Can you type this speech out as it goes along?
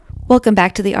Welcome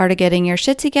back to the Art of Getting Your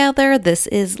Shit Together. This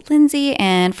is Lindsay,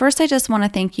 and first I just want to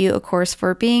thank you, of course,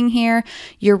 for being here.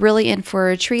 You're really in for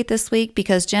a treat this week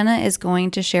because Jena is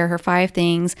going to share her 5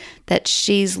 things that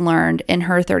she's learned in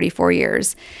her 34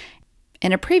 years.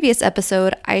 In a previous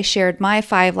episode, I shared my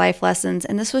 5 life lessons,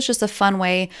 and this was just a fun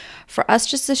way for us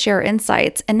just to share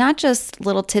insights and not just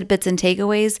little tidbits and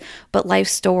takeaways, but life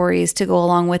stories to go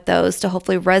along with those to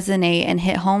hopefully resonate and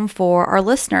hit home for our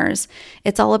listeners.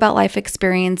 It's all about life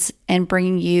experience and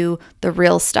bringing you the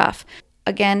real stuff.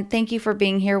 Again, thank you for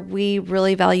being here. We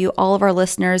really value all of our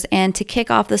listeners. And to kick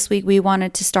off this week, we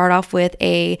wanted to start off with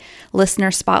a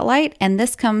listener spotlight. And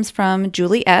this comes from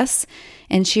Julie S.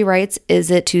 And she writes, "Is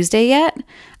it Tuesday yet?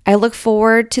 I look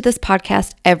forward to this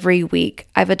podcast every week.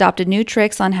 I've adopted new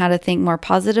tricks on how to think more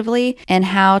positively and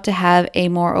how to have a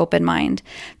more open mind.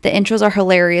 The intros are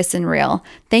hilarious and real.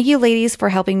 Thank you, ladies, for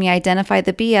helping me identify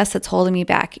the BS that's holding me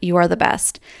back. You are the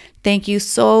best." Thank you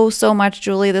so much,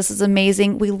 Julie. This is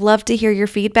amazing. We love to hear your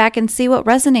feedback and see what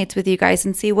resonates with you guys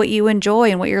and see what you enjoy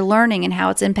and what you're learning and how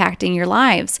it's impacting your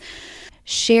lives.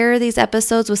 Share these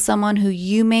episodes with someone who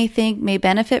you may think may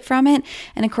benefit from it.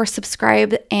 And of course,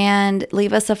 subscribe and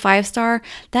leave us a 5-star.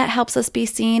 That helps us be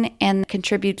seen and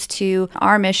contributes to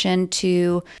our mission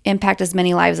to impact as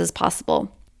many lives as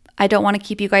possible. I don't want to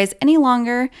keep you guys any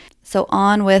longer, so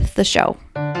on with the show.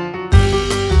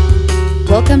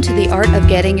 Welcome to the Art of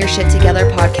Getting Your Shit Together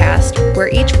podcast, where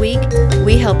each week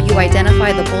we help you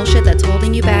identify the bullshit that's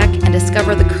holding you back and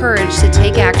discover the courage to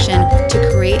take action to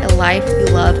create a life you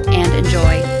love and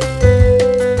enjoy.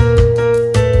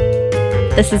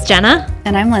 This is Jena.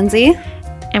 And I'm Lindsay.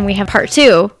 And we have part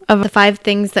 2 of the 5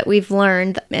 things that we've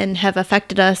learned and have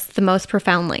affected us the most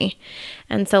profoundly.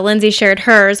 And so Lindsay shared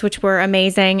hers, which were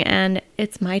amazing. And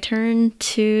it's my turn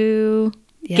to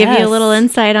give you a little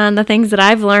insight on the things that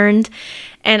I've learned.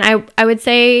 And I would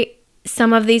say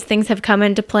some of these things have come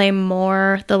into play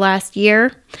more the last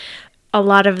year. A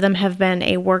lot of them have been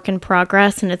a work in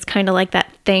progress, and it's kind of like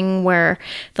that thing where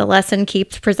the lesson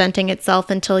keeps presenting itself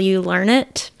until you learn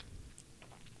it.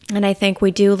 And I think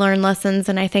we do learn lessons,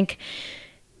 and I think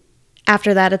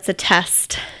after that it's a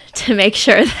test to make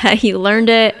sure that you learned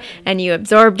it and you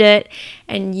absorbed it,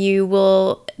 and you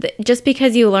will, just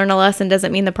because you learn a lesson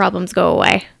doesn't mean the problems go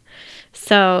away.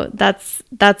 So that's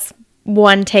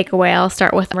one takeaway I'll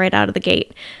start with right out of the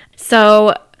gate.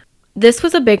 So this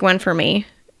was a big one for me,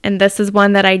 and this is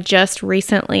one that I just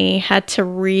recently had to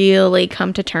really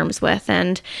come to terms with,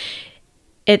 and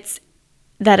it's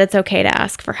that it's okay to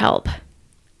ask for help.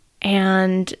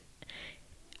 And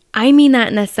I mean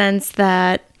that in a sense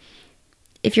that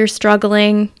if you're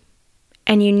struggling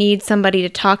and you need somebody to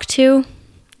talk to,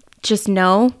 just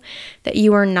know that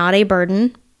you are not a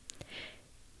burden.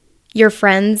 Your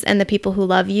friends and the people who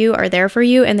love you are there for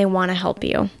you, and they want to help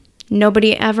you.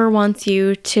 Nobody ever wants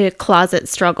you to closet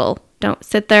struggle. Don't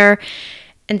sit there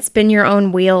and spin your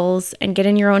own wheels and get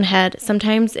in your own head.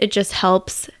 Sometimes it just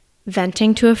helps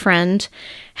venting to a friend,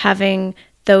 having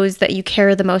those that you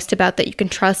care the most about that you can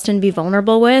trust and be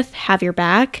vulnerable with have your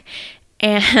back.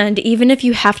 And even if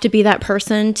you have to be that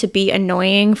person to be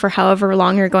annoying for however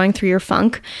long you're going through your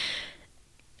funk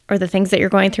or the things that you're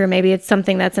going through, maybe it's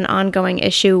something that's an ongoing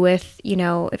issue with,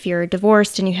 if you're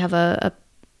divorced and you have a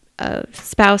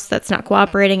spouse that's not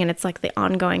cooperating and it's like the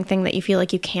ongoing thing that you feel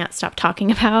like you can't stop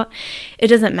talking about, it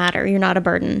doesn't matter. You're not a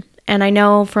burden. And I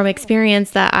know from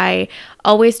experience that I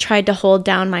always tried to hold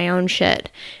down my own shit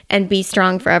and be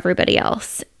strong for everybody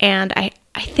else. And I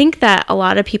think that a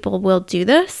lot of people will do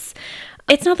this.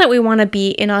 It's not that we want to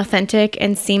be inauthentic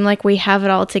and seem like we have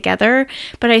it all together,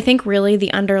 but I think really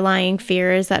the underlying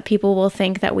fear is that people will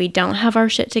think that we don't have our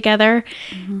shit together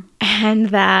and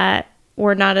that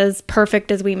we're not as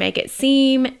perfect as we make it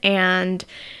seem and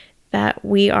that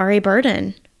we are a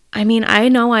burden. I mean, I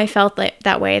know I felt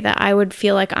that way, that I would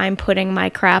feel like I'm putting my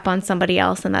crap on somebody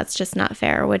else, and that's just not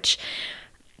fair, which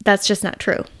that's just not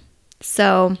true.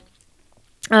 So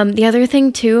the other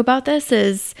thing too about this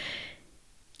is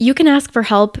you can ask for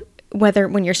help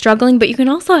when you're struggling, but you can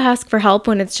also ask for help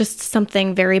when it's just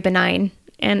something very benign.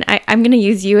 And I'm going to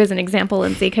use you as an example,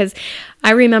 Lindsay, because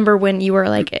I remember when you were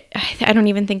like, I don't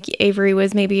even think Avery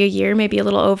was maybe a year, maybe a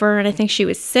little over. And I think she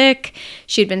was sick.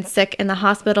 She'd been sick in the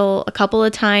hospital a couple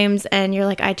of times. And you're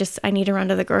like, I need to run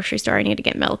to the grocery store. I need to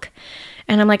get milk.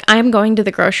 And I'm like, I'm going to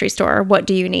the grocery store. What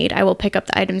do you need? I will pick up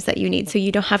the items that you need so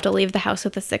you don't have to leave the house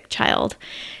with a sick child.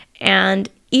 And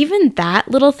even that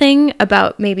little thing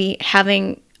about maybe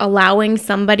allowing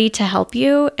somebody to help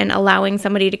you and allowing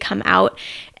somebody to come out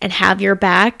and have your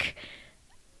back.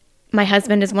 My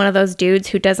husband is one of those dudes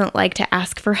who doesn't like to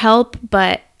ask for help,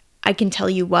 but I can tell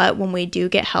you what, when we do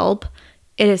get help,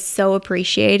 it is so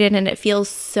appreciated, and it feels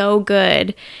so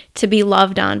good to be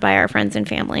loved on by our friends and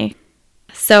family.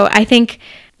 So I think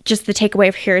just the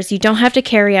takeaway here is you don't have to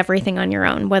carry everything on your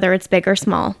own, whether it's big or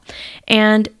small.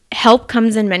 And help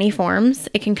comes in many forms.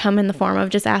 It can come in the form of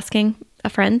just asking a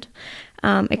friend.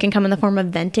 It can come in the form of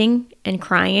venting and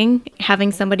crying,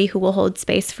 having somebody who will hold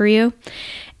space for you.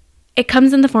 It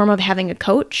comes in the form of having a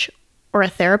coach or a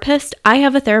therapist. I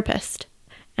have a therapist.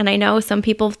 And I know some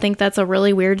people think that's a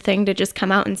really weird thing to just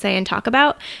come out and say and talk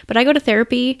about, but I go to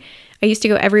therapy. I used to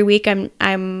go every week.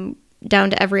 I'm down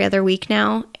to every other week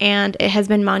now, and it has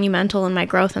been monumental in my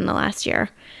growth in the last year.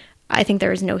 I think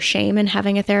there is no shame in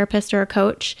having a therapist or a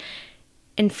coach.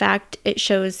 In fact, it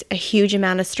shows a huge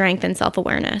amount of strength and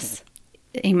self-awareness.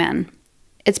 Amen.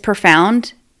 It's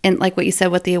profound, and like what you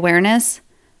said with the awareness,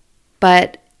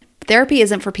 but therapy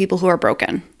isn't for people who are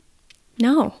broken.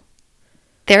 No.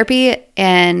 Therapy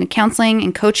and counseling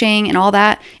and coaching and all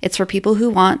that, it's for people who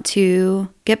want to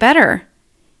get better.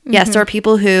 Mm-hmm. Yes, there are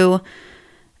people who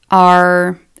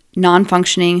are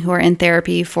non-functioning, who are in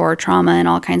therapy for trauma and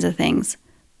all kinds of things.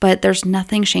 But there's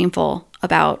nothing shameful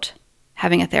about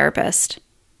having a therapist.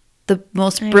 The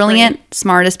most brilliant,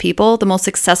 smartest people, the most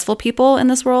successful people in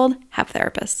this world have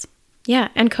therapists. Yeah,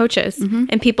 and coaches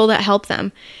and people that help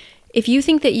them. If you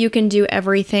think that you can do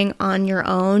everything on your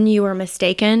own, you are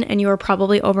mistaken, and you are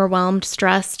probably overwhelmed,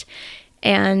 stressed,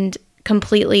 and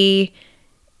completely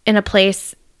in a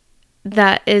place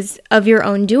that is of your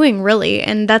own doing, really.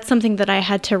 And that's something that I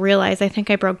had to realize. I think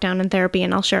I broke down in therapy,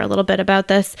 and I'll share a little bit about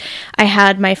this. I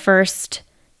had my first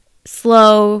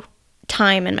slow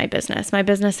time in my business. My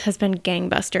business has been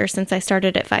gangbusters since I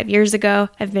started it 5 years ago.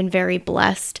 I've been very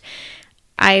blessed.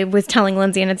 I was telling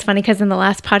Lindsay, and it's funny because in the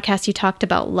last podcast you talked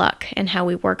about luck and how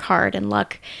we work hard, and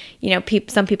luck, you know,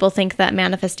 some people think that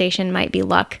manifestation might be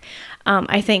luck.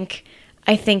 I think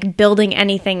building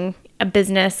anything, a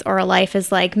business or a life,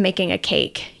 is like making a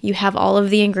cake. You have all of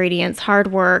the ingredients,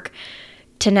 hard work,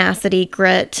 tenacity,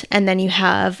 grit, and then you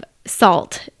have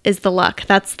salt is the luck.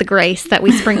 That's the grace that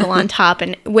we sprinkle on top.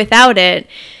 And without it,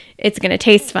 it's going to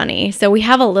taste funny. So we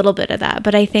have a little bit of that.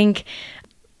 But I think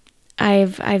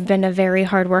I've been a very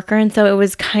hard worker. And so it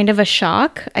was kind of a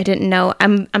shock. I didn't know.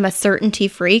 I'm a certainty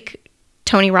freak.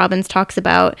 Tony Robbins talks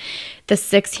about the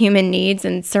 6 human needs,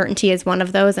 and certainty is one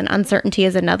of those, and uncertainty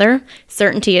is another.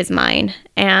 Certainty is mine.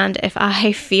 And if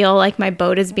I feel like my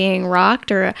boat is being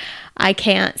rocked, or I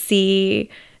can't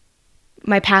see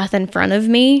my path in front of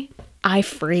me, I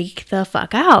freak the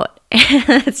fuck out.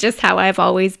 It's just how I've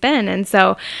always been. And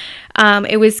so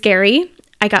it was scary.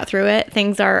 I got through it.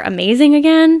 Things are amazing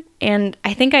again. And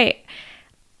I think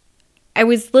I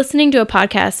was listening to a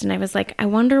podcast, and I was like, I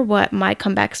wonder what my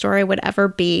comeback story would ever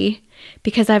be,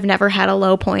 because I've never had a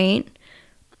low point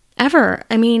ever.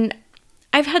 I mean,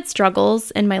 I've had struggles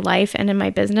in my life and in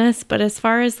my business, but as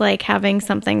far as like having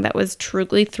something that was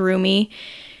truly threw me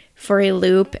for a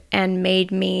loop and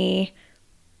made me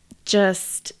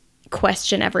just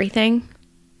question everything,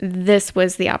 this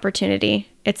was the opportunity.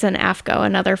 It's an AFCO,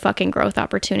 another fucking growth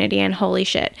opportunity. And holy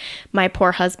shit, my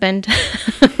poor husband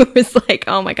was like,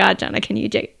 oh my God, Jena, can you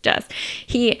just,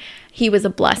 he was a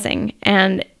blessing.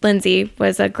 And Lindsay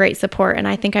was a great support. And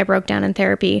I think I broke down in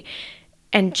therapy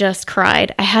and just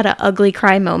cried. I had an ugly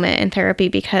cry moment in therapy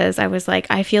because I was like,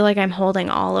 I feel like I'm holding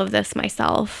all of this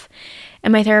myself.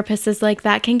 And my therapist is like,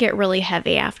 that can get really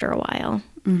heavy after a while.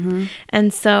 Mm-hmm.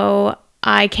 And so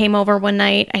I came over one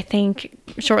night, I think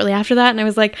shortly after that, and I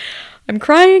was like, I'm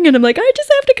crying, and I'm like, I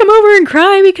just have to come over and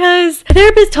cry because the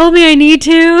therapist told me I need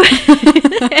to.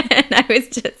 And I was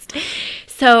just,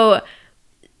 so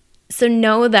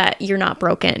know that you're not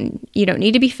broken. You don't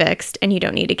need to be fixed, and you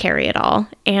don't need to carry it all.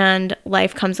 And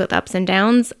life comes with ups and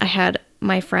downs. I had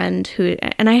my friend who,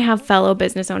 and I have fellow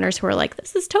business owners who are like,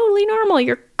 this is totally normal.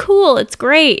 You're cool. It's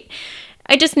great.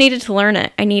 I just needed to learn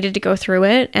it. I needed to go through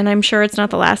it, and I'm sure it's not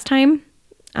the last time.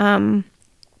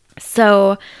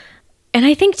 So, and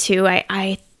I think too,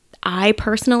 I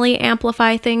personally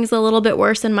amplify things a little bit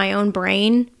worse in my own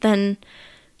brain than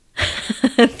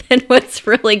what's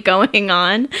really going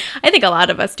on. I think a lot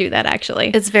of us do that,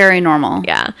 actually. It's very normal.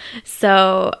 Yeah.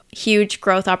 So huge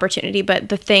growth opportunity. But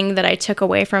the thing that I took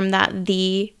away from that,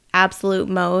 the absolute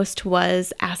most,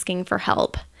 was asking for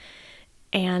help.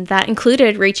 And that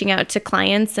included reaching out to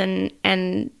clients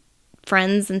and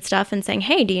friends and stuff and saying,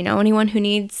 hey, do you know anyone who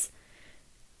needs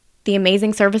the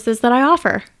amazing services that I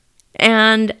offer?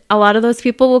 And a lot of those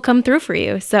people will come through for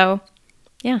you. So,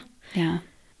 yeah. Yeah.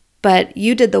 But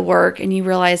you did the work and you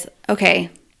realize, okay,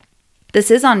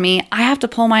 this is on me. I have to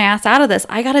pull my ass out of this.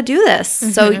 I got to do this.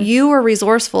 Mm-hmm. So you were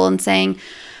resourceful in saying,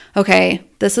 okay,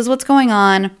 this is what's going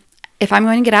on. if I'm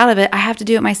going to get out of it, I have to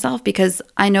do it myself, because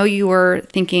I know you were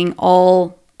thinking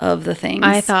all of the things.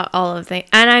 I thought all of the,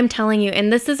 and I'm telling you,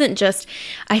 and this isn't just,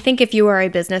 I think if you are a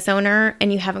business owner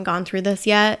and you haven't gone through this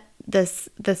yet, this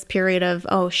period of,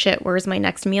 oh shit, where's my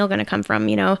next meal going to come from?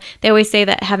 You know, they always say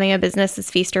that having a business is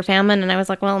feast or famine. And I was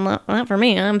like, well, not for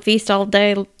me. I'm feast all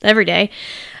day, every day.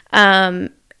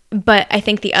 But I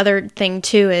think the other thing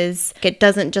too is it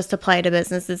doesn't just apply to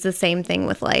business. It's the same thing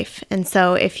with life. And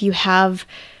so if you have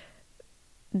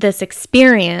this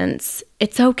experience,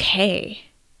 it's okay.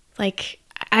 Like,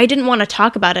 I didn't want to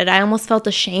talk about it. I almost felt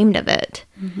ashamed of it,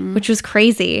 which was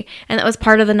crazy. And that was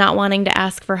part of the not wanting to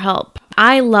ask for help.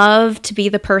 I love to be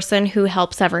the person who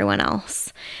helps everyone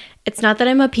else. It's not that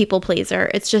I'm a people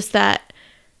pleaser. It's just that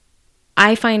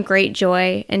I find great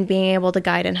joy in being able to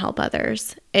guide and help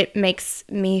others. It makes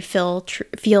me feel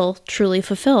truly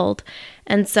fulfilled.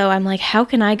 And so I'm like, how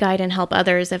can I guide and help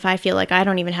others if I feel like I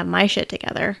don't even have my shit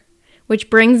together?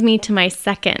 Which brings me to my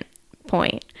second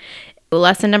point.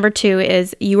 Lesson number 2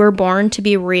 is you were born to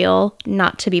be real,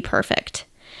 not to be perfect.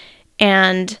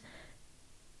 And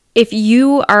if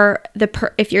you are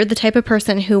if you're the type of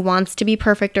person who wants to be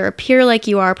perfect or appear like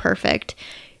you are perfect,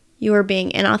 you are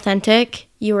being inauthentic,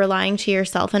 you are lying to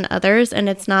yourself and others, and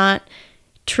it's not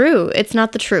true. It's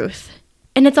not the truth.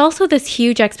 And it's also this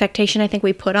huge expectation I think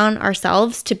we put on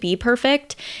ourselves to be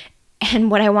perfect. And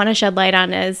what I want to shed light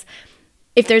on is,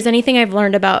 if there's anything I've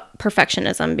learned about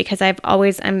perfectionism, because I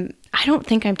don't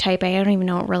think I'm type A. I don't even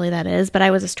know what really that is, but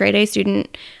I was a straight A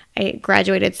student. I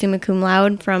graduated summa cum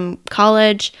laude from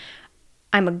college.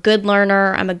 I'm a good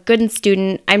learner. I'm a good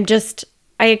student.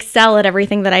 I excel at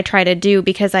everything that I try to do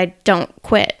because I don't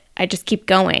quit. I just keep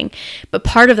going. But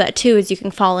part of that too is you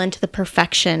can fall into the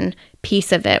perfection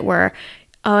piece of it where,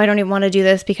 oh, I don't even want to do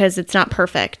this because it's not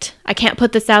perfect. I can't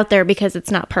put this out there because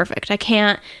it's not perfect. I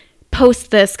can't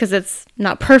post this because it's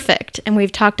not perfect. And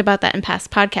we've talked about that in past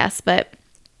podcasts, but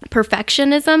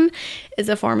perfectionism is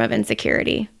a form of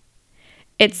insecurity.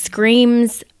 It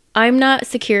screams, I'm not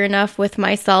secure enough with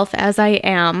myself as I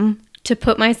am to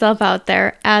put myself out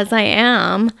there as I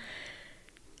am.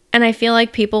 And I feel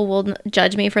like people will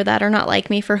judge me for that or not like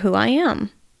me for who I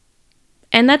am.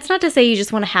 And that's not to say you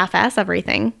just want to half-ass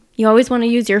everything. You always want to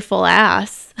use your full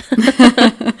ass.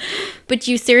 But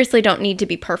you seriously don't need to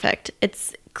be perfect.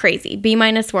 It's crazy. B-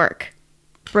 work.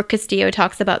 Brooke Castillo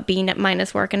talks about B-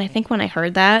 work. And I think when I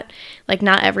heard that, like,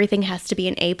 not everything has to be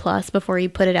an A+ before you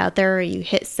put it out there or you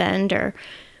hit send, or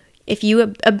if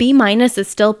you, a B- is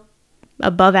still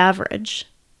above average.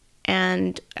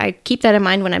 And I keep that in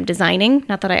mind when I'm designing.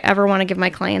 Not that I ever want to give my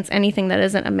clients anything that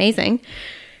isn't amazing,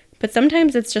 but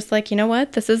sometimes it's just like, you know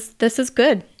what? This is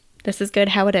good. This is good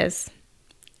how it is.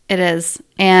 It is.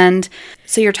 And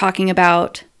so you're talking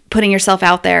about putting yourself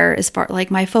out there as far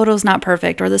like, my photo's not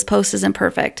perfect or this post isn't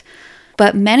perfect.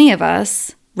 But many of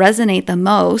us resonate the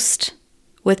most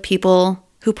with people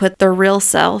who put their real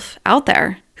self out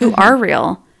there, who are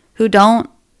real, who don't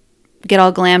get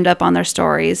all glammed up on their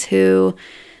stories, who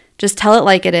just tell it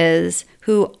like it is,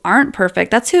 who aren't perfect.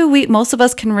 That's who most of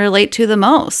us can relate to the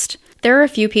most. There are a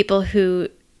few people who,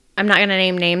 I'm not going to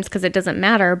name names because it doesn't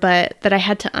matter, but that I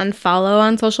had to unfollow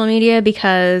on social media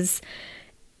because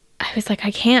I was like,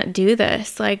 I can't do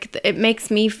this. Like, it makes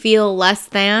me feel less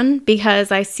than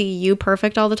because I see you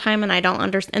perfect all the time and I don't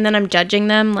understand. And then I'm judging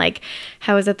them. Like,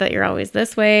 how is it that you're always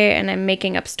this way? And I'm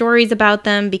making up stories about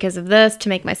them because of this to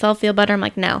make myself feel better. I'm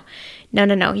like, no.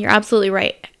 You're absolutely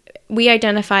right. We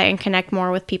identify and connect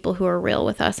more with people who are real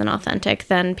with us and authentic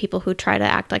than people who try to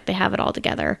act like they have it all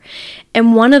together.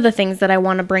 And one of the things that I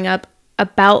want to bring up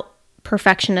about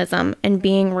perfectionism and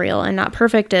being real and not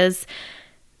perfect is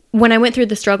when I went through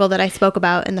the struggle that I spoke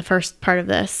about in the first part of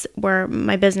this, where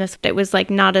my business, it was like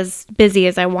not as busy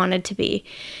as I wanted to be.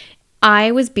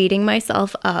 I was beating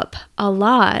myself up a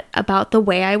lot about the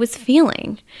way I was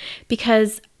feeling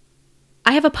because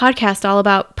I have a podcast all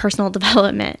about personal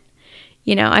development.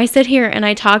 You know, I sit here and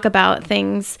I talk about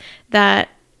things that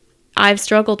I've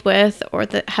struggled with or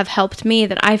that have helped me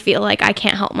that I feel like I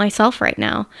can't help myself right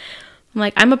now. I'm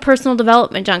like, I'm a personal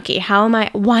development junkie.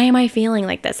 Why am I feeling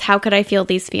like this? How could I feel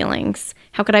these feelings?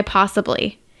 How could I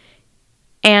possibly?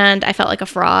 And I felt like a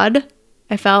fraud.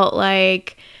 I felt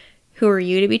like, who are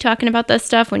you to be talking about this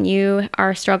stuff when you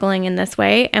are struggling in this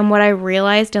way? And what I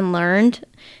realized and learned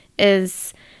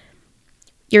is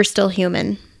you're still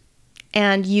human.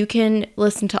 And you can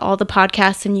listen to all the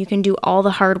podcasts and you can do all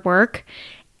the hard work.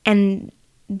 And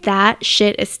that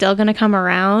shit is still going to come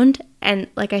around. And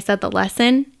like I said, the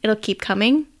lesson, it'll keep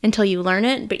coming until you learn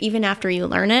it. But even after you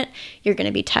learn it, you're going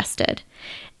to be tested.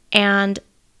 And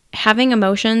having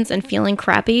emotions and feeling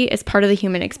crappy is part of the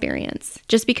human experience.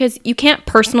 Just because you can't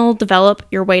personal develop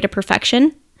your way to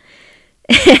perfection,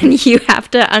 and you have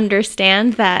to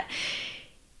understand that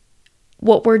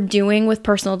what we're doing with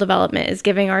personal development is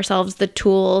giving ourselves the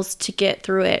tools to get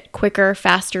through it quicker,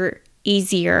 faster,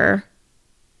 easier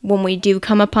when we do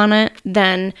come upon it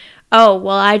than, oh,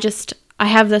 well, I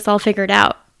have this all figured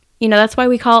out. You know, that's why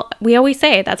we always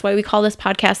say, that's why we call this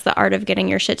podcast The Art of Getting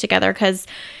Your Shit Together, because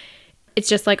it's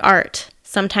just like art.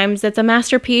 Sometimes it's a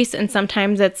masterpiece and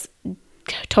sometimes it's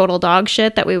total dog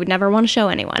shit that we would never want to show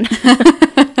anyone.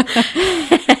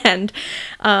 And,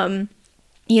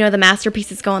 the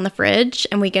masterpieces go in the fridge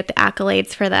and we get the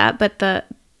accolades for that. But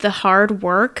the hard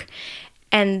work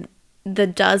and the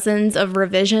dozens of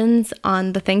revisions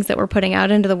on the things that we're putting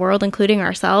out into the world, including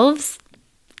ourselves,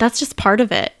 that's just part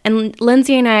of it. And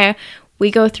Lindsay and I,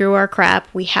 we go through our crap.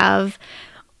 We have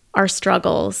our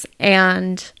struggles,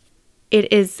 and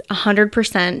it is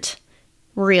 100%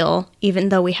 real, even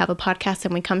though we have a podcast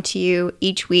and we come to you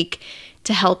each week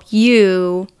to help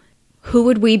you. Who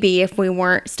would we be if we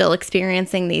weren't still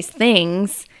experiencing these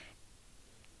things?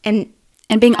 And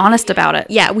being honest about it.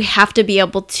 Yeah, we have to be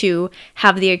able to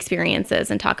have the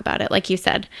experiences and talk about it. Like you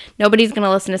said, nobody's going to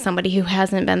listen to somebody who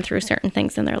hasn't been through certain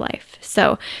things in their life.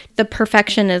 So the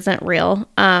perfection isn't real.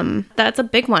 That's a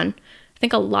big one. I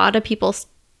think a lot of people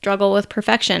struggle with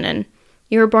perfection, and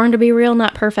you were born to be real,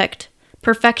 not perfect.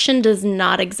 Perfection does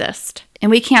not exist. And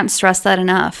we can't stress that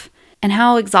enough. And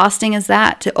how exhausting is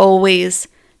that to always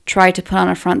try to put on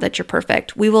a front that you're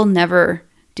perfect? We will never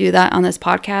do that on this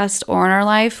podcast or in our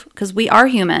life, because we are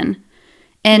human.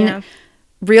 And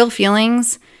real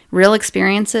feelings, real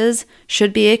experiences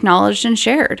should be acknowledged and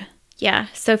shared. Yeah.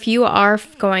 So if you are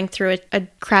going through a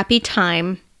crappy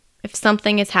time, if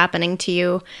something is happening to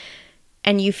you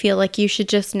and you feel like you should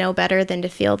just know better than to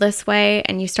feel this way,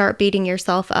 and you start beating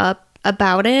yourself up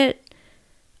about it,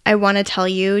 I want to tell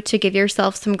you to give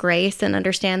yourself some grace and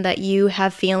understand that you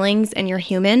have feelings and you're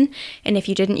human. And if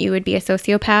you didn't, you would be a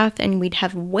sociopath and we'd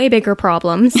have way bigger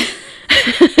problems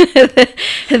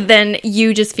than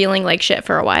you just feeling like shit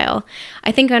for a while.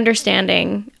 I think I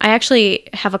actually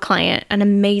have a client, an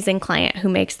amazing client, who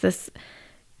makes this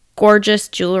gorgeous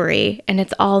jewelry, and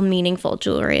it's all meaningful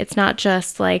jewelry. It's not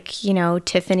just like,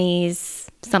 Tiffany's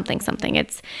something.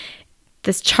 It's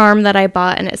this charm that I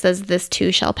bought, and it says, "This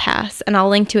too shall pass." And I'll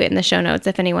link to it in the show notes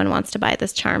if anyone wants to buy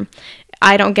this charm.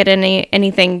 I don't get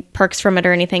anything perks from it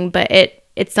or anything, but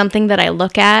it's something that I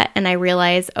look at and I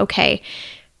realize, okay,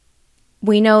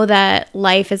 we know that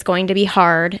life is going to be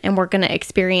hard and we're going to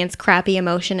experience crappy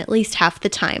emotion at least half the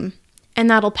time, and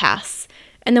that'll pass.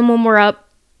 And then when we're up,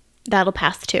 that'll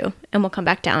pass too, and we'll come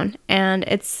back down. And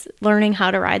it's learning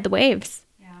how to ride the waves.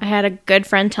 I had a good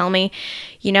friend tell me,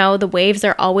 the waves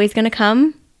are always going to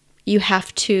come. You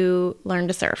have to learn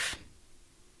to surf.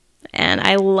 And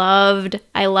I loved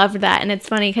that. And it's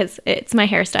funny because it's my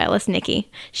hairstylist, Nikki.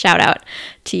 Shout out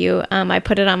to you. I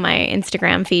put it on my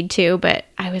Instagram feed too, but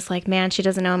I was like, man, she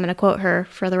doesn't know I'm going to quote her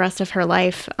for the rest of her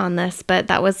life on this. But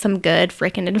that was some good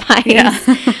freaking advice.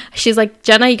 Yeah. She's like,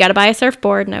 "Jenna, you got to buy a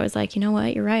surfboard." And I was like, you know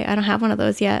what? You're right. I don't have one of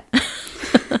those yet.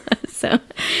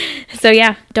 So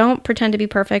yeah, don't pretend to be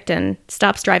perfect and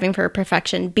stop striving for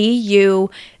perfection. Be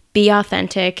you, be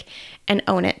authentic, and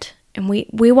own it. And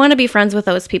we want to be friends with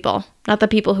those people, not the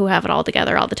people who have it all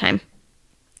together all the time.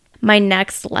 My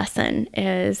next lesson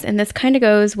is, and this kind of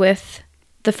goes with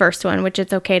the first one, which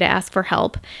it's okay to ask for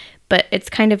help, but it's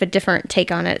kind of a different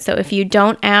take on it. So if you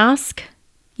don't ask,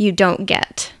 you don't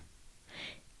get.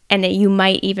 And you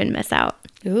might even miss out.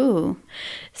 Ooh.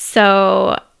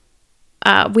 So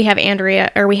we had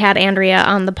Andrea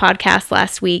on the podcast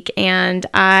last week, and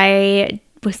I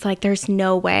was like, there's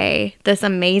no way this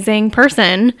amazing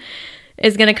person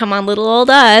is going to come on little old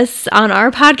us on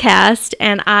our podcast.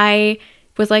 And I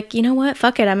was like, you know what?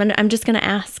 Fuck it. I'm just going to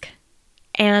ask.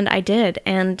 And I did.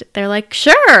 And they're like,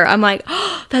 sure. I'm like,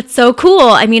 oh, that's so cool.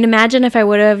 I mean, imagine if I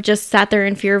would have just sat there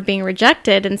in fear of being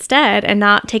rejected instead and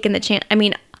not taken the chance. I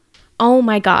mean, oh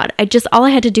my God. All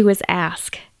I had to do was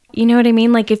ask. You know what I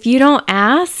mean? Like, if you don't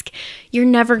ask, you're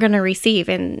never going to receive.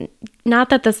 And not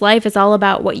that this life is all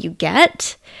about what you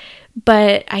get,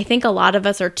 but I think a lot of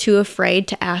us are too afraid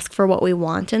to ask for what we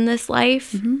want in this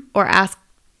life, or ask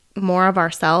more of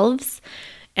ourselves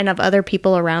and of other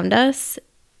people around us.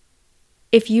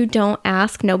 If you don't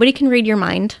ask, nobody can read your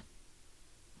mind.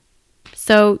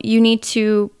 So you need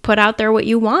to put out there what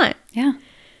you want. Yeah.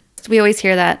 We always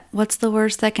hear that. What's the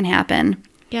worst that can happen?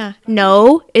 Yeah.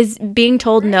 No, is being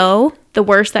told no the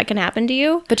worst that can happen to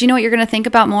you? But you know what you're going to think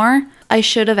about more? I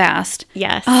should have asked.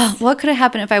 Yes. Oh, what could have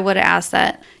happened if I would have asked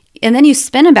that? And then you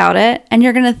spin about it and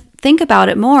you're going to think about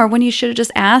it more when you should have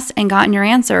just asked and gotten your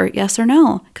answer, yes or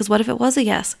no. Because what if it was a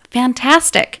yes?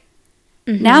 Fantastic.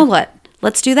 Now what?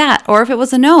 Let's do that. Or if it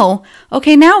was a no,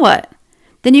 okay, now what?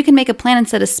 Then you can make a plan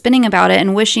instead of spinning about it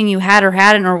and wishing you had or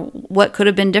hadn't or what could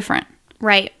have been different.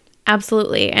 Right.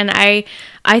 Absolutely. And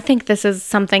I think this is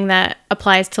something that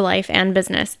applies to life and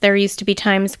business. There used to be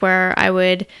times where I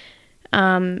would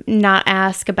not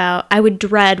ask about, I would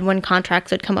dread when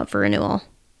contracts would come up for renewal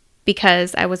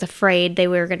because I was afraid they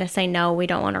were going to say, no, we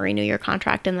don't want to renew your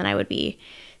contract. And then I would be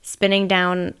spinning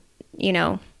down,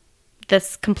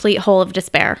 this complete hole of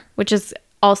despair, which is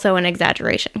also an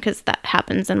exaggeration because that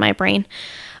happens in my brain.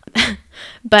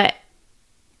 But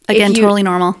again, totally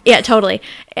normal. Yeah, totally.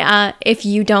 If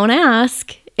you don't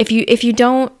ask, if you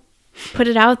don't put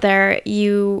it out there,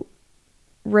 you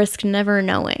risk never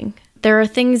knowing. There are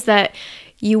things that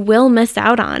you will miss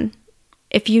out on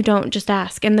if you don't just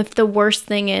ask. And if the worst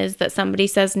thing is that somebody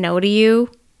says no to you,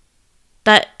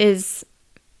 that is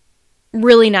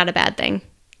really not a bad thing.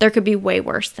 There could be way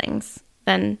worse things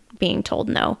than being told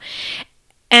no.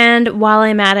 And while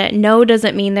I'm at it, no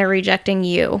doesn't mean they're rejecting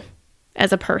you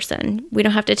as a person. We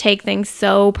don't have to take things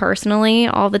so personally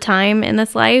all the time in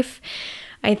this life.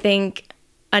 I think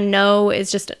a no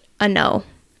is just a no.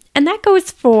 And that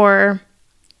goes for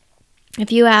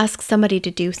if you ask somebody to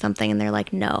do something and they're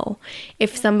like, no.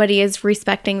 If somebody is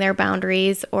respecting their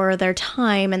boundaries or their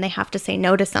time and they have to say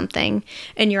no to something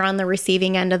and you're on the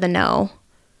receiving end of the no,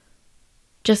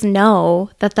 just know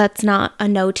that that's not a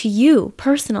no to you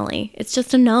personally. It's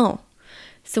just a no.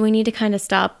 So we need to kind of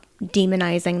stop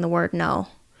demonizing the word no.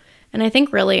 And I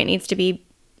think really it needs to be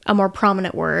a more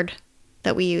prominent word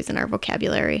that we use in our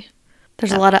vocabulary.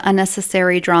 There's a lot of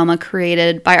unnecessary drama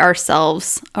created by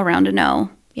ourselves around a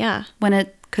no. Yeah. When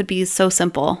it could be so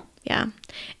simple. Yeah.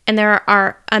 And there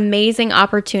are amazing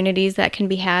opportunities that can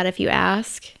be had if you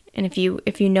ask. And if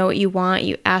you know what you want,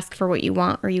 you ask for what you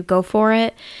want or you go for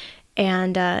it.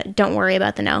 And don't worry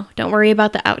about the no. Don't worry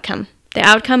about the outcome. The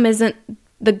outcome isn't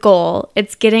the goal.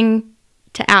 It's getting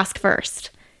to ask first.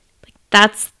 Like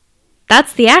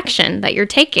that's the action that you're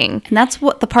taking. And that's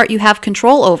what the part you have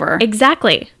control over.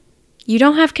 Exactly. You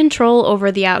don't have control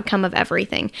over the outcome of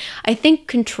everything. I think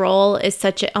control is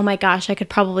such a, oh my gosh, I could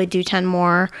probably do 10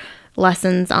 more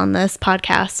lessons on this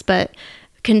podcast, but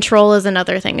control is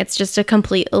another thing. It's just a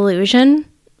complete illusion.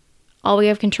 All we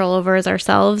have control over is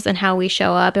ourselves and how we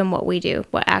show up and what we do,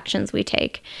 what actions we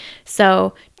take.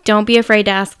 So don't be afraid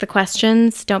to ask the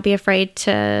questions. Don't be afraid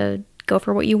to go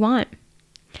for what you want.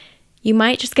 You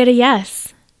might just get a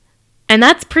yes. And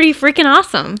that's pretty freaking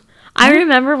awesome. I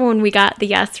remember when we got the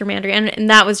yes from Andrea, and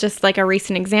that was just like a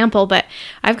recent example, but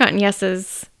I've gotten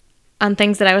yeses on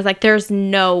things that I was like, there's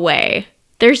no way.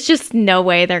 There's just no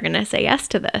way they're going to say yes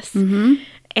to this. Mm-hmm.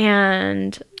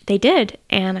 And they did.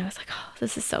 And I was like, oh,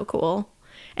 this is so cool.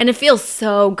 And it feels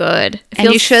so good. And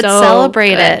you should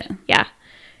celebrate it. Yeah.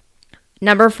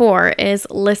 Number 4 is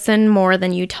listen more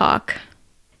than you talk.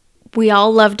 We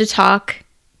all love to talk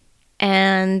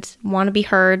and want to be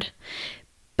heard,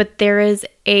 but there is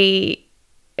a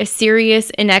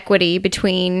serious inequity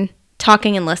between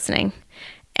talking and listening.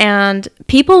 And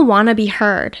people want to be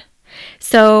heard.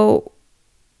 So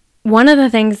one of the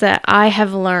things that I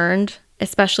have learned,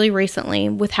 especially recently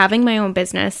with having my own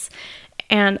business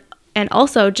and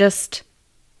also just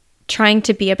trying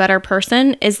to be a better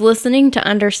person, is listening to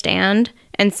understand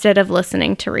instead of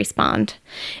listening to respond.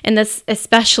 And this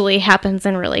especially happens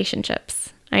in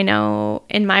relationships. I know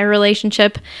in my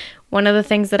relationship, one of the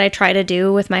things that I try to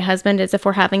do with my husband is if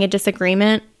we're having a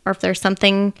disagreement or if there's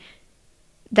something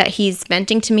that he's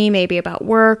venting to me, maybe about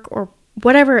work or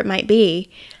whatever it might be,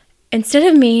 instead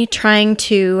of me trying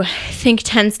to think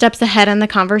 10 steps ahead in the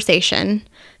conversation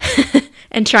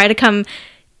and try to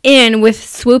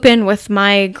swoop in with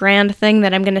my grand thing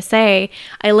that I'm going to say,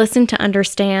 I listen to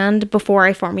understand before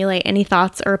I formulate any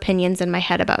thoughts or opinions in my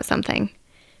head about something.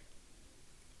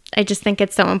 I just think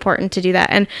it's so important to do that.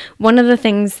 And one of the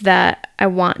things that I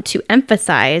want to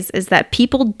emphasize is that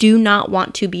people do not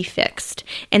want to be fixed,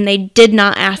 and they did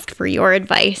not ask for your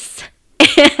advice.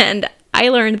 And I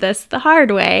learned this the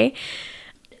hard way.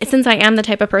 Since I am the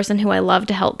type of person who I love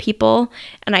to help people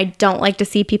and I don't like to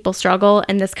see people struggle,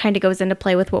 and this kind of goes into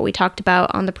play with what we talked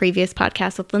about on the previous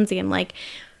podcast with Lindsay, I'm like,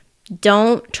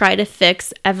 don't try to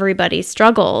fix everybody's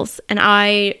struggles. And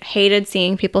I hated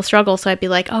seeing people struggle. So I'd be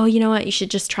like, oh, you know what? You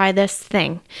should just try this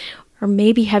thing. Or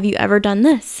maybe have you ever done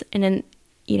this? And then,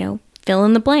 fill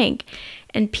in the blank.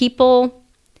 And people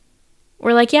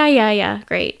were like, yeah,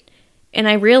 great. And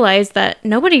I realized that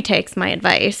nobody takes my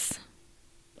advice.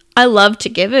 I love to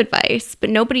give advice, but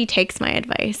nobody takes my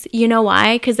advice. You know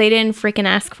why? Because they didn't freaking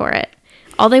ask for it.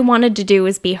 All they wanted to do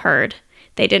was be heard.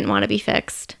 They didn't want to be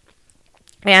fixed.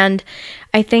 And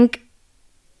I think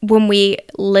when we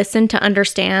listen to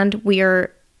understand, we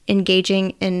are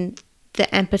engaging in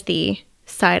the empathy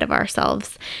side of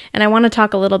ourselves. And I want to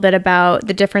talk a little bit about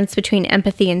the difference between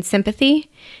empathy and sympathy,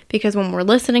 because when we're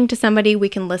listening to somebody, we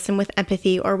can listen with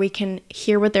empathy, or we can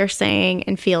hear what they're saying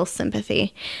and feel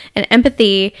sympathy. And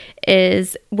empathy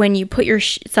is when you put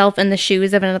yourself in the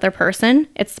shoes of another person.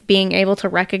 It's being able to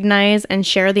recognize and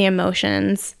share the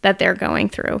emotions that they're going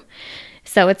through.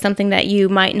 So it's something that you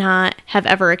might not have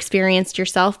ever experienced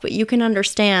yourself, but you can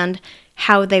understand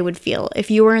how they would feel. If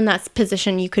you were in that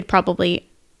position, you could probably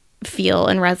feel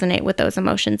and resonate with those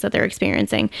emotions that they're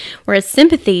experiencing. Whereas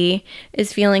sympathy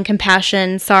is feeling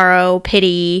compassion, sorrow,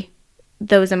 pity,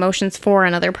 those emotions for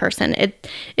another person.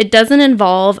 It doesn't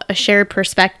involve a shared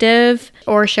perspective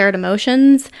or shared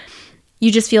emotions.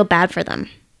 You just feel bad for them.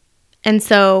 And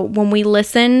so when we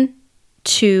listen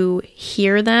to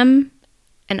hear them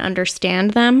and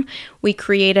understand them, we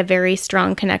create a very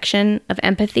strong connection of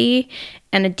empathy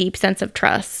and a deep sense of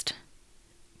trust.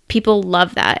 People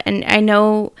love that. And I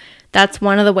know that's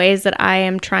one of the ways that I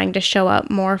am trying to show up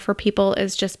more for people,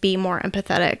 is just be more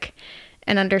empathetic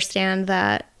and understand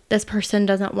that this person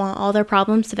doesn't want all their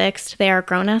problems fixed. They are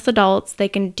grown-ass adults. They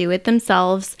can do it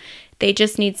themselves. They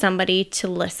just need somebody to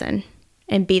listen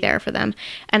and be there for them.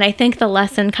 And I think the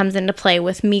lesson comes into play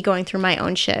with me going through my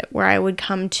own shit, where I would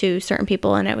come to certain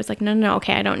people and I was like, no,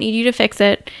 okay, I don't need you to fix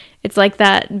it. It's like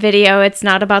that video, It's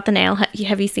Not About the Nail.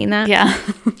 Have you seen that? Yeah.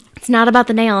 It's not about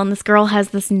the nail. And this girl has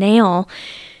this nail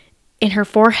in her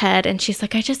forehead. And she's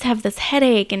like, I just have this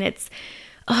headache. And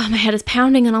my head is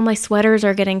pounding and all my sweaters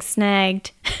are getting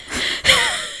snagged.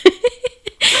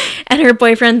 And her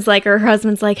boyfriend's like, or her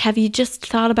husband's like, have you just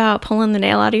thought about pulling the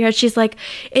nail out of your head? She's like,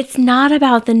 it's not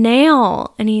about the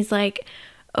nail. And he's like,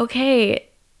 okay,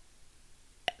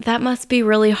 that must be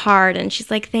really hard. And she's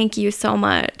like, thank you so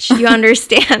much. You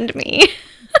understand me.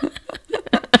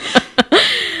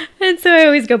 And so I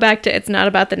always go back to, it's not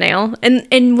about the nail.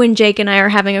 And when Jake and I are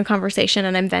having a conversation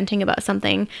and I'm venting about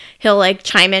something, he'll like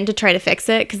chime in to try to fix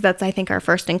it, because that's, I think, our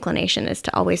first inclination is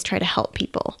to always try to help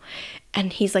people.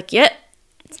 And he's like, yeah,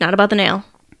 it's not about the nail.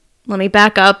 Let me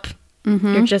back up.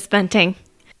 Mm-hmm. You're just venting.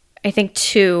 I think,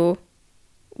 too,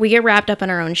 we get wrapped up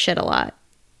in our own shit a lot.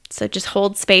 So just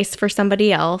hold space for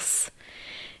somebody else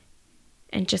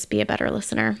and just be a better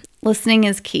listener. Listening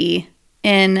is key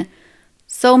in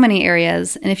so many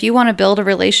areas. And if you want to build a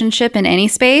relationship in any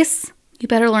space, you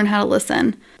better learn how to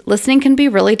listen. Listening can be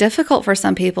really difficult for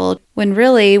some people, when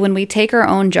we take our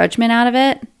own judgment out of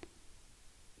it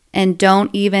and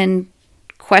don't even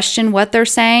question what they're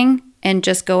saying and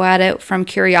just go at it from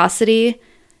curiosity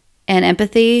and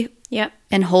empathy. Yep.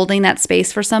 And holding that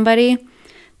space for somebody,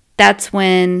 that's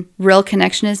when real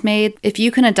connection is made. If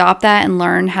you can adopt that and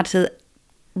learn how to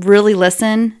really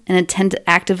listen and intend to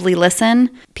actively listen,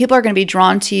 people are going to be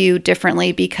drawn to you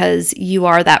differently because you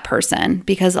are that person,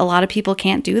 because a lot of people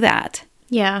can't do that.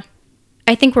 Yeah.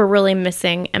 I think we're really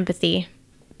missing empathy.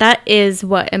 That is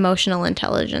what emotional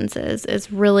intelligence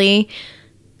is really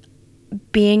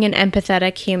being an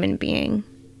empathetic human being.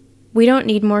 We don't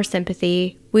need more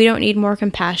sympathy. We don't need more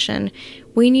compassion.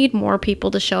 We need more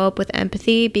people to show up with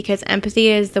empathy, because empathy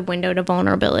is the window to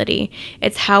vulnerability.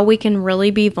 It's how we can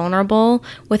really be vulnerable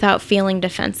without feeling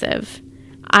defensive.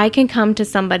 I can come to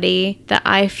somebody that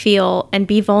I feel and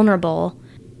be vulnerable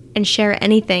and share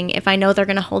anything if I know they're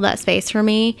going to hold that space for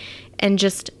me and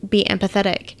just be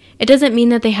empathetic. It doesn't mean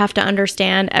that they have to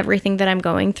understand everything that I'm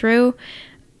going through.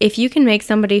 If you can make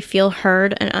somebody feel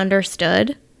heard and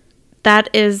understood, that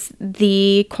is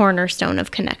the cornerstone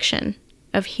of connection,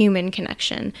 of human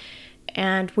connection.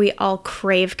 And we all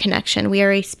crave connection. We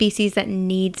are a species that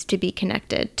needs to be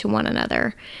connected to one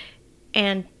another.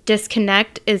 And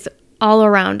disconnect is all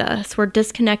around us. We're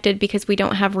disconnected because we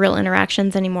don't have real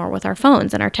interactions anymore with our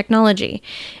phones and our technology.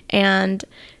 And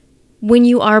when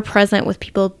you are present with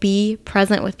people, be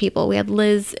present with people. We had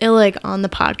Liz Illig on the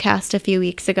podcast a few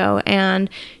weeks ago, and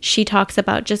she talks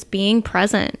about just being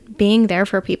present, being there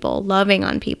for people, loving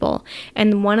on people.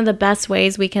 And one of the best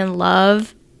ways we can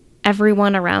love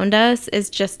everyone around us is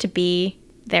just to be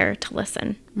there to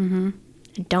listen. Mm-hmm.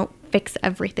 And don't fix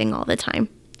everything all the time.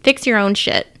 Fix your own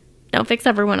shit. Don't fix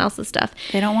everyone else's stuff.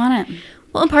 They don't want it.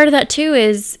 Well, and part of that too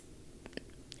is,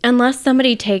 unless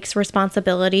somebody takes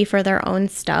responsibility for their own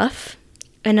stuff,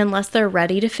 and unless they're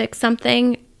ready to fix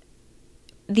something,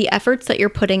 the efforts that you're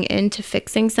putting into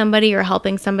fixing somebody or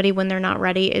helping somebody when they're not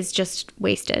ready is just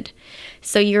wasted.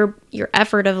 So your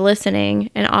effort of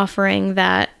listening and offering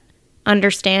that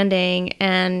understanding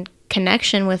and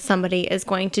connection with somebody is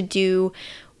going to do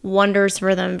wonders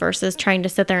for them versus trying to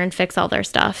sit there and fix all their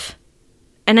stuff.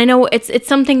 And I know it's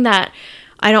something that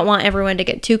I don't want everyone to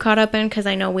get too caught up in, because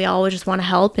I know we all just want to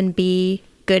help and be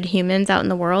good humans out in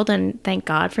the world, and thank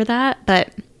God for that.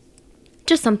 But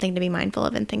just something to be mindful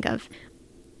of and think of.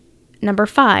 Number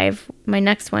 5, my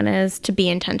next one is to be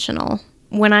intentional.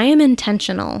 When I am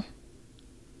intentional,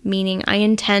 meaning I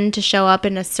intend to show up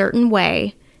in a certain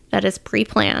way that is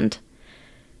pre-planned,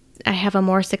 I have a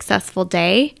more successful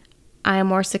day. I am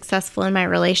more successful in my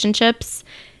relationships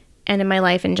and in my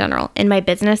life in general, in my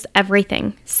business,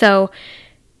 everything. So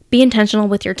be intentional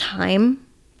with your time.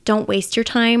 Don't waste your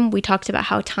time. We talked about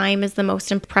how time is the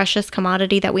most precious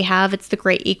commodity that we have. It's the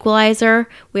great equalizer.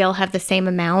 We all have the same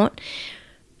amount.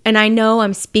 And I know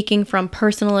I'm speaking from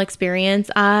personal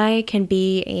experience. I can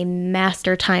be a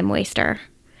master time waster.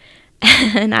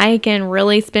 And I can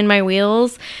really spin my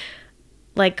wheels,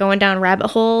 like going down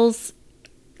rabbit holes,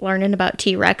 learning about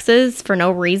T-Rexes for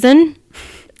no reason.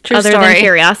 True other story. Than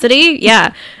curiosity.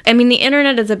 Yeah. I mean, the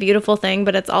internet is a beautiful thing,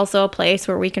 but it's also a place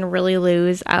where we can really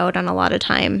lose out on a lot of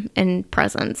time and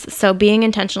presence. So being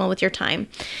intentional with your time,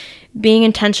 being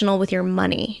intentional with your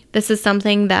money. This is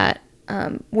something that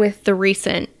with the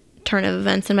recent turn of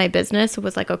events in my business, it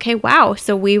was like, okay, wow.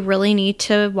 So we really need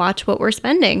to watch what we're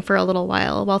spending for a little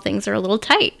while things are a little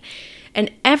tight.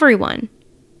 And everyone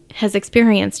has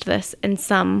experienced this in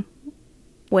some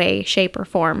way, shape, or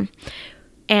form.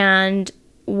 And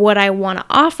what I want to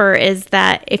offer is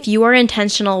that if you are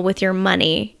intentional with your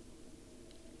money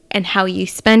and how you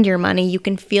spend your money, you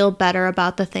can feel better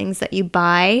about the things that you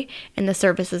buy and the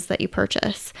services that you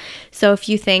purchase. So if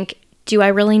you think, do I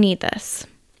really need this?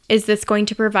 Is this going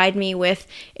to provide me with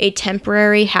a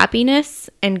temporary happiness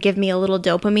and give me a little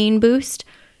dopamine boost?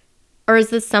 Or is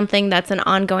this something that's an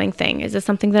ongoing thing? Is this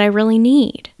something that I really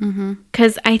need?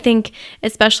 Because I think,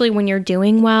 especially when you're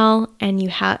doing well and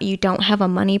you don't have a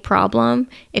money problem,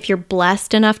 if you're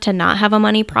blessed enough to not have a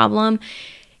money problem,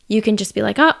 you can just be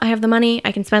like, oh, I have the money,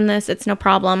 I can spend this, it's no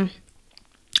problem.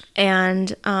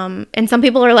 And some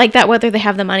people are like that whether they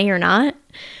have the money or not.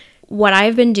 What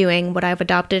I've been doing, what I've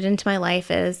adopted into my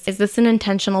life is this an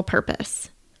intentional purpose?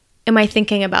 Am I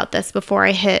thinking about this before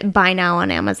I hit buy now on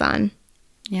Amazon?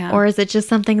 Yeah. Or is it just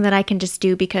something that I can just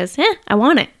do because, I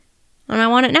want it. And I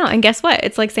want it now. And guess what?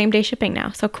 It's like same day shipping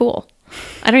now. So cool.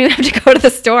 I don't even have to go to the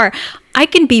store. I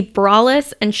can be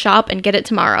braless and shop and get it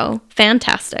tomorrow.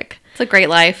 Fantastic. It's a great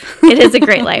life. It is a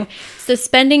great life. So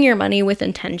spending your money with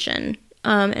intention,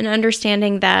 and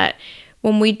understanding that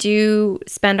when we do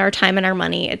spend our time and our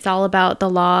money, it's all about the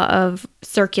law of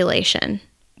circulation.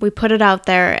 We put it out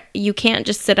there. You can't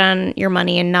just sit on your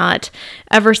money and not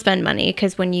ever spend money,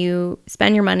 because when you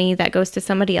spend your money, that goes to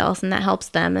somebody else and that helps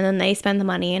them. And then they spend the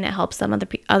money and it helps some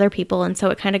other people. And so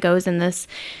it kind of goes in this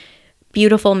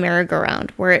beautiful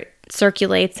merry-go-round where it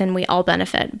circulates and we all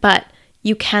benefit. But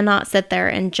you cannot sit there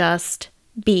and just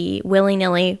be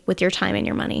willy-nilly with your time and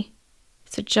your money.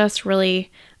 So just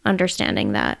really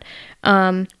understanding that.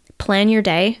 Plan your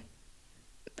day.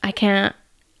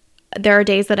 There are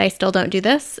days that I still don't do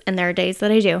this, and there are days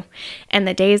that I do. And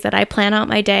the days that I plan out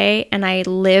my day and I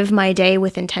live my day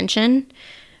with intention,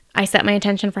 I set my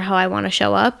intention for how I want to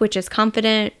show up, which is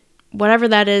confident, whatever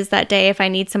that is that day. If I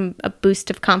need a boost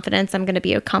of confidence, I'm going to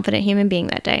be a confident human being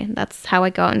that day. That's how I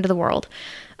go out into the world.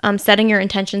 Setting your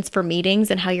intentions for meetings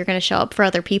and how you're going to show up for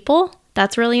other people,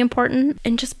 that's really important.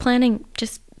 And just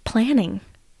planning.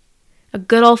 A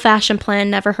good old-fashioned plan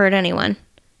never hurt anyone.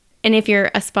 And if you're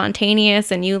a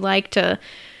spontaneous and you like to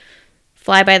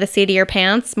fly by the seat of your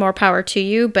pants, more power to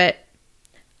you. But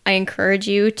I encourage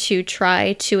you to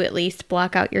try to at least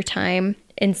block out your time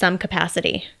in some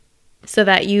capacity so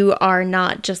that you are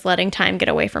not just letting time get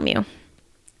away from you.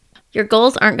 Your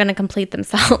goals aren't going to complete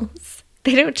themselves.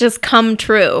 They don't just come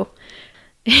true.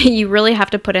 You really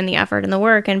have to put in the effort and the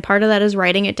work. And part of that is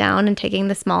writing it down and taking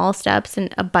the small steps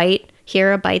and a bite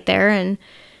here, a bite there,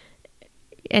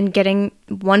 and getting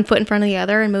one foot in front of the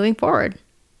other and moving forward.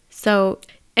 So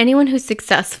anyone who's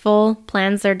successful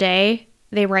plans their day,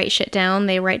 they write shit down,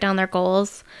 they write down their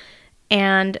goals.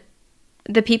 And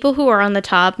the people who are on the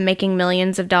top making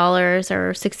millions of dollars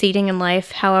or succeeding in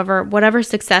life, however, whatever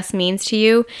success means to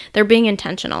you, they're being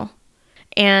intentional.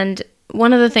 And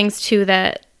one of the things too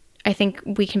that I think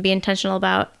we can be intentional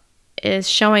about is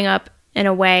showing up in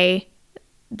a way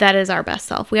that is our best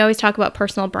self. We always talk about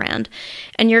personal brand,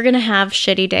 and you're going to have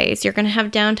shitty days. You're going to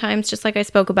have downtimes, just like I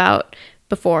spoke about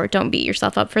before. Don't beat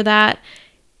yourself up for that.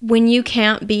 When you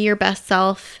can't be your best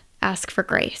self, ask for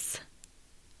grace.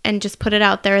 and just put it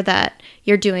out there that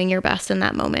you're doing your best in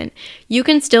that moment. You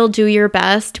can still do your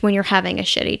best when you're having a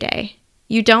shitty day.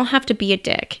 You don't have to be a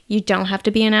dick. You don't have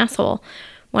to be an asshole.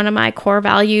 One of my core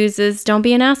values is don't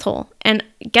be an asshole. And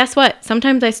guess what?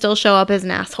 Sometimes I still show up as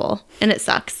an asshole and it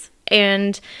sucks.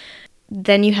 And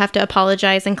then you have to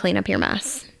apologize and clean up your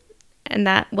mess. And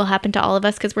that will happen to all of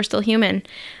us because we're still human.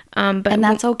 And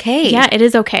that's okay. Yeah, it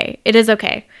is okay. It is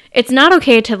okay. It's not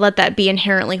okay to let that be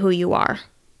inherently who you are.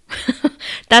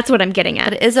 That's what I'm getting at.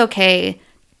 But it is okay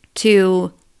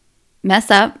to mess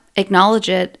up, acknowledge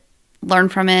it, learn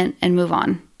from it, and move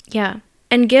on. Yeah.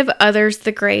 And give others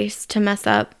the grace to mess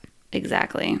up.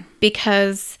 Exactly.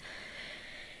 Because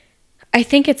I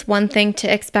think it's one thing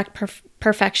to expect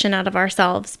perfection out of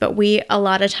ourselves, but we a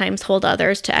lot of times hold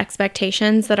others to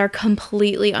expectations that are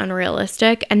completely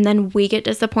unrealistic, and then we get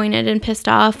disappointed and pissed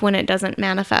off when it doesn't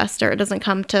manifest or it doesn't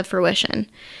come to fruition.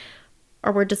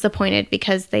 Or we're disappointed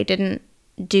because they didn't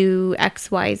do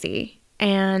X, Y, Z.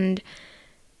 And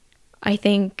I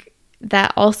think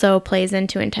that also plays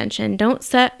into intention. Don't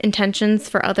set intentions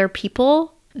for other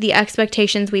people. The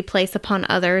expectations we place upon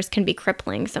others can be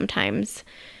crippling sometimes.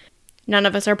 None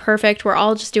of us are perfect. We're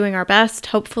all just doing our best,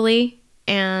 hopefully.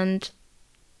 And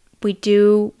we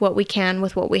do what we can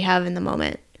with what we have in the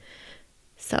moment.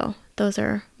 So those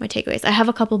are my takeaways. I have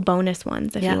a couple bonus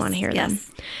ones if you want to hear them.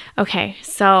 Okay,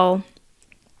 so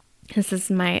this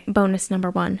is my bonus number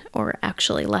 1, or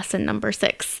actually lesson number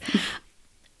 6.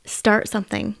 Start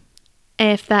something.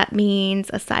 If that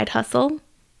means a side hustle,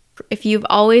 if you've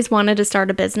always wanted to start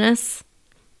a business,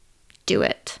 do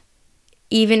it.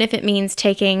 Even if it means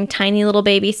taking tiny little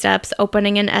baby steps,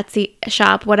 opening an Etsy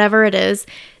shop, whatever it is,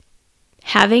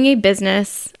 having a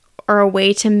business or a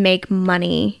way to make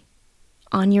money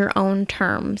on your own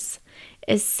terms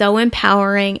is so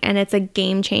empowering, and it's a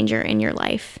game changer in your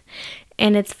life.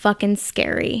 And it's fucking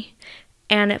scary,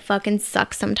 and it fucking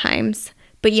sucks sometimes.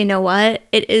 But you know what?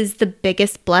 It is the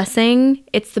biggest blessing.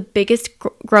 It's the biggest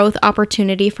growth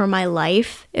opportunity for my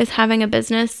life, is having a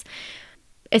business.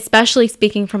 Especially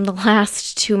speaking from the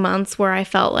last 2 months where I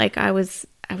felt like I was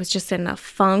just in a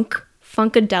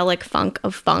funkadelic funk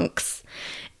of funks.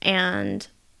 And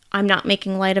I'm not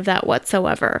making light of that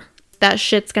whatsoever. That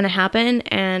shit's gonna happen,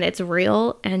 and it's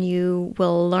real, and you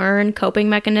will learn coping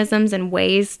mechanisms and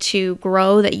ways to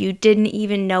grow that you didn't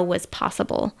even know was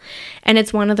possible. And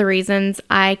it's one of the reasons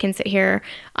I can sit here.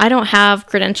 I don't have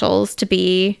credentials to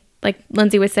be, like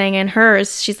Lindsay was saying in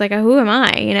hers, she's like, who am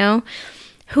I, you know?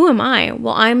 Who am I?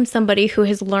 Well, I'm somebody who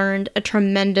has learned a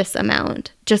tremendous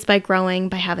amount just by growing,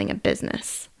 by having a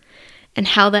business, and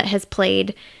how that has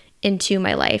played into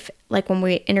my life. Like when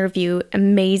we interview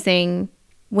amazing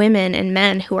women and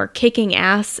men who are kicking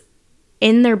ass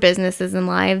in their businesses and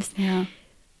lives. Yeah.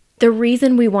 The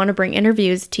reason we want to bring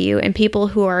interviews to you and people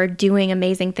who are doing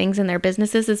amazing things in their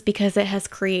businesses is because it has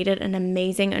created an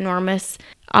amazing, enormous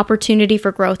opportunity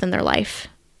for growth in their life.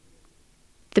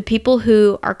 The people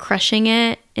who are crushing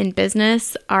it in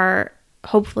business are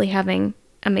hopefully having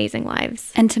amazing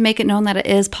lives. And to make it known that it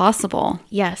is possible.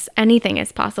 Yes, anything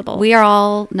is possible. We are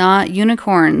all not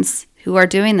unicorns who are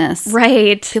doing this.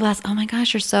 Right. People ask, oh my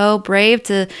gosh, you're so brave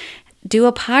to do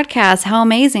a podcast. How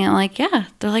amazing. I'm like, yeah.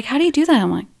 They're like, how do you do that?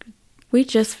 I'm like, we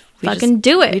just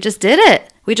do it. We just did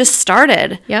it. We just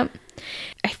started. Yep.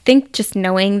 I think just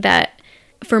knowing that,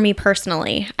 for me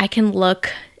personally, I can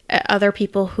look at other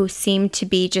people who seem to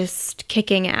be just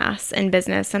kicking ass in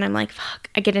business, and I'm like, fuck,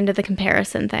 I get into the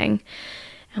comparison thing.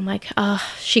 I'm like, oh,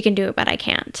 she can do it, but I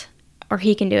can't. Or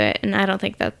he can do it, and I don't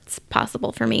think that's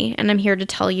possible for me. And I'm here to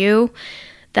tell you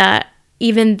that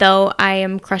even though I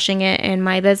am crushing it in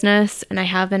my business, and I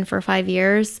have been for 5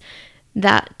 years,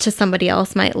 that to somebody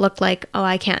else might look like, oh,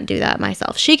 I can't do that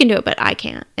myself. She can do it, but I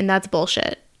can't. And that's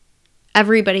bullshit.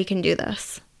 Everybody can do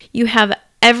this. You have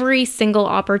every single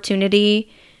opportunity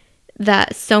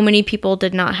that so many people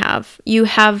did not have. You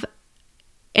have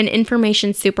an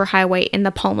information superhighway in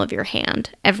the palm of your hand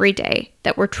every day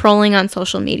that we're trolling on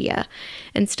social media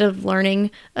instead of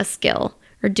learning a skill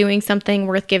or doing something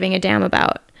worth giving a damn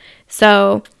about.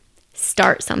 So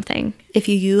start something. If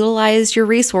you utilize your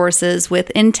resources with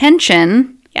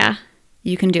intention, yeah,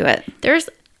 you can do it. There's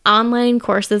online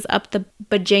courses up the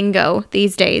bajingo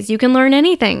these days. You can learn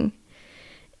anything.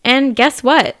 And guess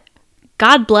what?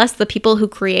 God bless the people who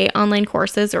create online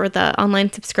courses or the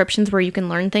online subscriptions where you can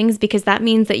learn things, because that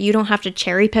means that you don't have to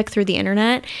cherry pick through the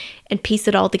internet and piece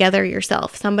it all together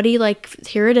yourself. Somebody like,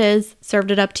 here it is,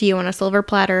 served it up to you on a silver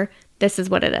platter. This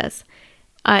is what it is.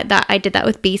 I did that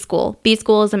with B School. B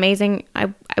School is amazing.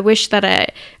 I wish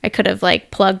that I could have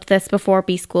like plugged this before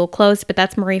B School closed, but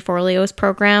that's Marie Forleo's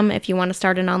program. If you want to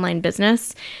start an online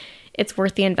business, it's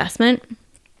worth the investment.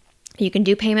 You can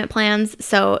do payment plans.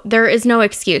 So there is no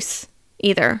excuse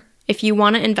either. If you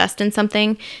want to invest in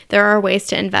something, there are ways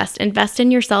to invest. Invest in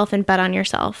yourself and bet on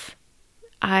yourself.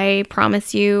 I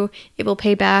promise you it will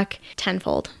pay back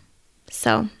tenfold.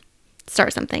 So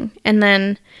start something. And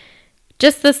then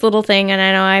just this little thing, and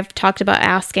I know I've talked about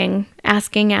asking.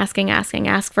 Ask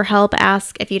for help,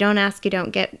 ask. If you don't ask, you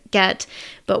don't get.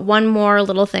 But one more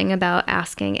little thing about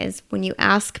asking is when you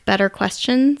ask better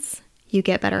questions, you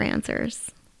get better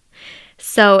answers.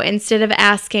 So instead of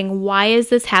asking, why is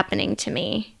this happening to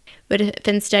me? But if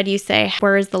instead you say,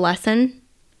 where is the lesson?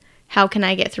 How can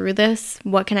I get through this?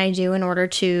 What can I do in order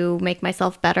to make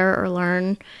myself better or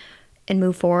learn and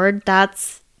move forward?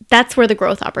 That's where the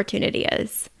growth opportunity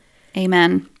is.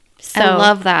 Amen. So I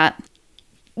love that.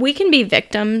 We can be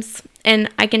victims, and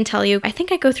I can tell you, I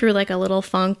think I go through like a little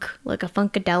funk, like a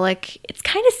funkadelic. It's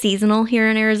kind of seasonal here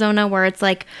in Arizona, where it's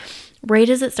like right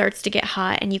as it starts to get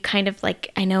hot, and you kind of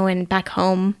like, I know in back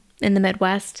home in the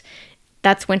Midwest,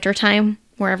 that's wintertime,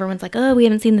 where everyone's like, oh, we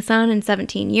haven't seen the sun in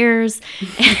 17 years,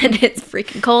 and it's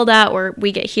freaking cold out. Where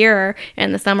we get here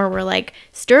in the summer, we're like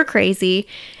stir crazy.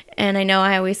 And I know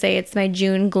I always say it's my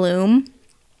June gloom,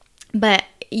 but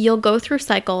you'll go through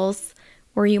cycles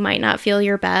where you might not feel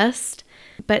your best.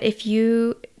 But if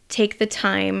you take the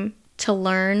time to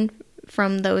learn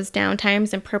from those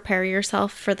downtimes and prepare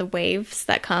yourself for the waves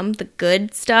that come, the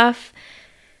good stuff,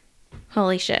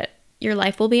 holy shit, your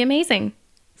life will be amazing.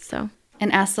 So,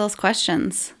 and ask those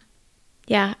questions.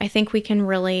 Yeah, I think we can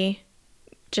really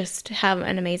just have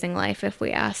an amazing life if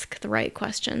we ask the right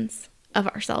questions of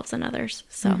ourselves and others.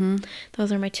 So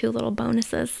those are my two little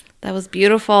bonuses. That was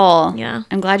beautiful. Yeah.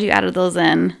 I'm glad you added those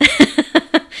in.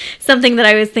 Something that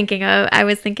I was thinking of. I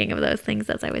was thinking of those things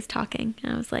as I was talking.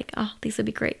 And I was like, oh, these would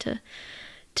be great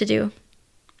to do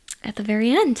at the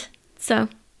very end. So,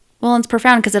 well, it's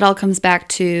profound because it all comes back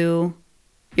to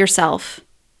yourself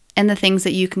and the things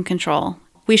that you can control.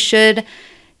 We should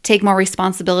take more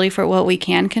responsibility for what we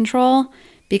can control,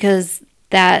 because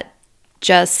that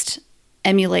just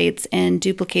emulates and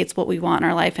duplicates what we want in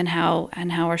our life and how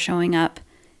we're showing up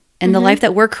in the life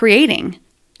that we're creating.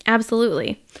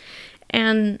 Absolutely.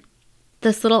 And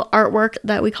this little artwork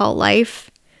that we call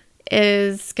life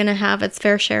is going to have its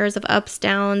fair shares of ups,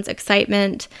 downs,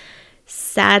 excitement,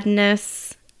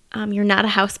 sadness. You're not a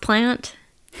houseplant.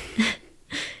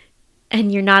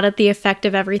 And you're not at the effect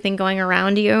of everything going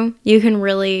around you. You can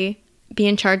really be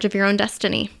in charge of your own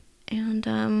destiny.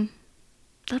 And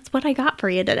that's what I got for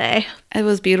you today. It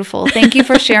was beautiful. Thank you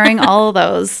for sharing all of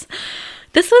those.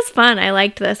 This was fun. I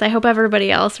liked this. I hope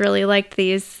everybody else really liked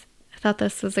these. I thought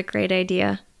this was a great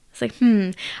idea. It's like,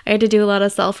 I had to do a lot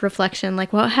of self-reflection.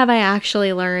 Like, what have I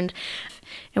actually learned?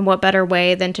 And what better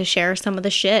way than to share some of the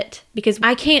shit? Because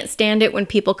I can't stand it when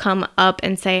people come up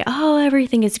and say, oh,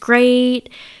 everything is great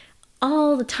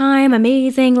all the time,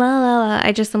 amazing, la la la.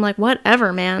 I'm like,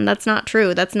 whatever, man. That's not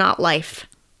true. That's not life.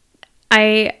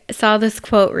 I saw this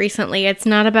quote recently. It's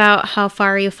not about how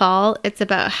far you fall. It's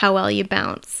about how well you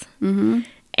bounce. Mm-hmm.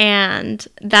 And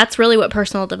that's really what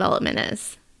personal development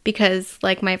is. Because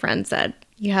like my friend said,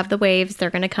 you have the waves.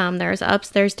 They're going to come. There's ups,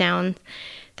 there's downs.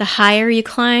 The higher you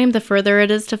climb, the further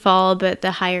it is to fall, but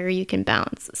the higher you can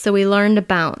bounce. So we learn to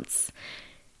bounce.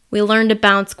 We learn to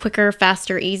bounce quicker,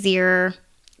 faster, easier.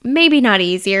 Maybe not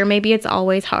easier. Maybe it's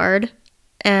always hard.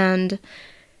 And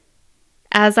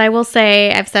as I will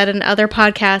say, I've said in other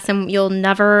podcasts, and you'll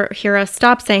never hear us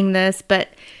stop saying this, but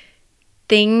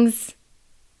things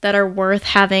that are worth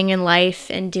having in life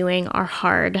and doing are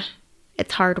hard.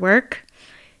 It's hard work.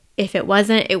 If it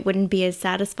wasn't, it wouldn't be as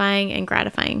satisfying and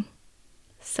gratifying.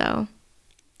 So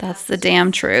that's the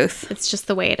damn truth. It's just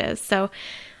the way it is. So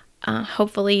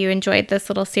hopefully you enjoyed this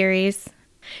little series.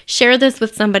 Share this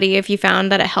with somebody if you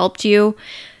found that it helped you.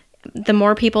 The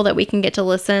more people that we can get to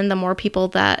listen, the more people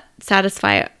that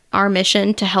satisfy our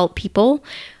mission to help people.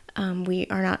 We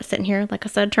are not sitting here, like I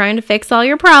said, trying to fix all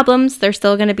your problems. They're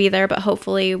still going to be there, but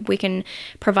hopefully we can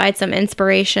provide some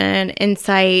inspiration,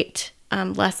 insight,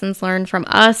 lessons learned from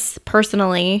us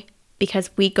personally,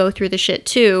 because we go through the shit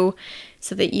too,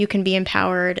 so that you can be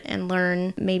empowered and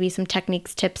learn maybe some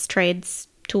techniques, tips, trades,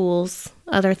 tools,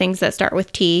 other things that start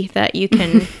with T that you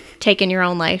can take in your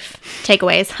own life.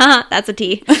 Takeaways. Ha, that's a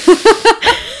T.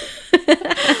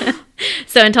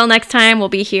 So until next time, we'll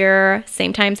be here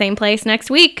same time, same place next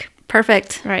week.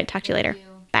 Perfect. All right, talk to you later.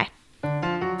 Bye.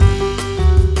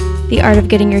 The Art of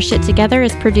Getting Your Shit Together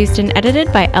is produced and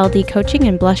edited by LD Coaching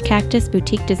and Blush Cactus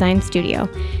Boutique Design Studio.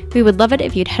 We would love it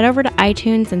if you'd head over to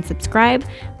iTunes and subscribe,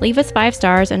 leave us 5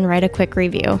 stars, and write a quick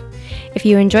review. If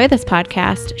you enjoy this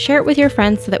podcast, share it with your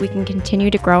friends so that we can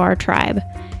continue to grow our tribe.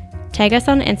 Tag us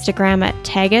on Instagram at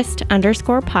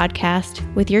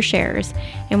tagist_podcast with your shares,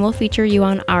 and we'll feature you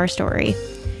on our story.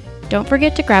 Don't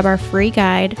forget to grab our free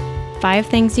guide, 5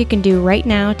 things you can do right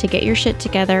now to get your shit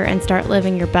together and start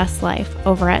living your best life,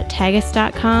 over at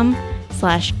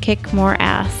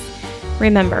tagist.com/kickmoreass.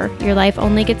 Remember, your life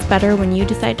only gets better when you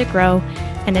decide to grow,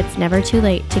 and it's never too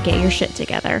late to get your shit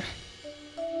together.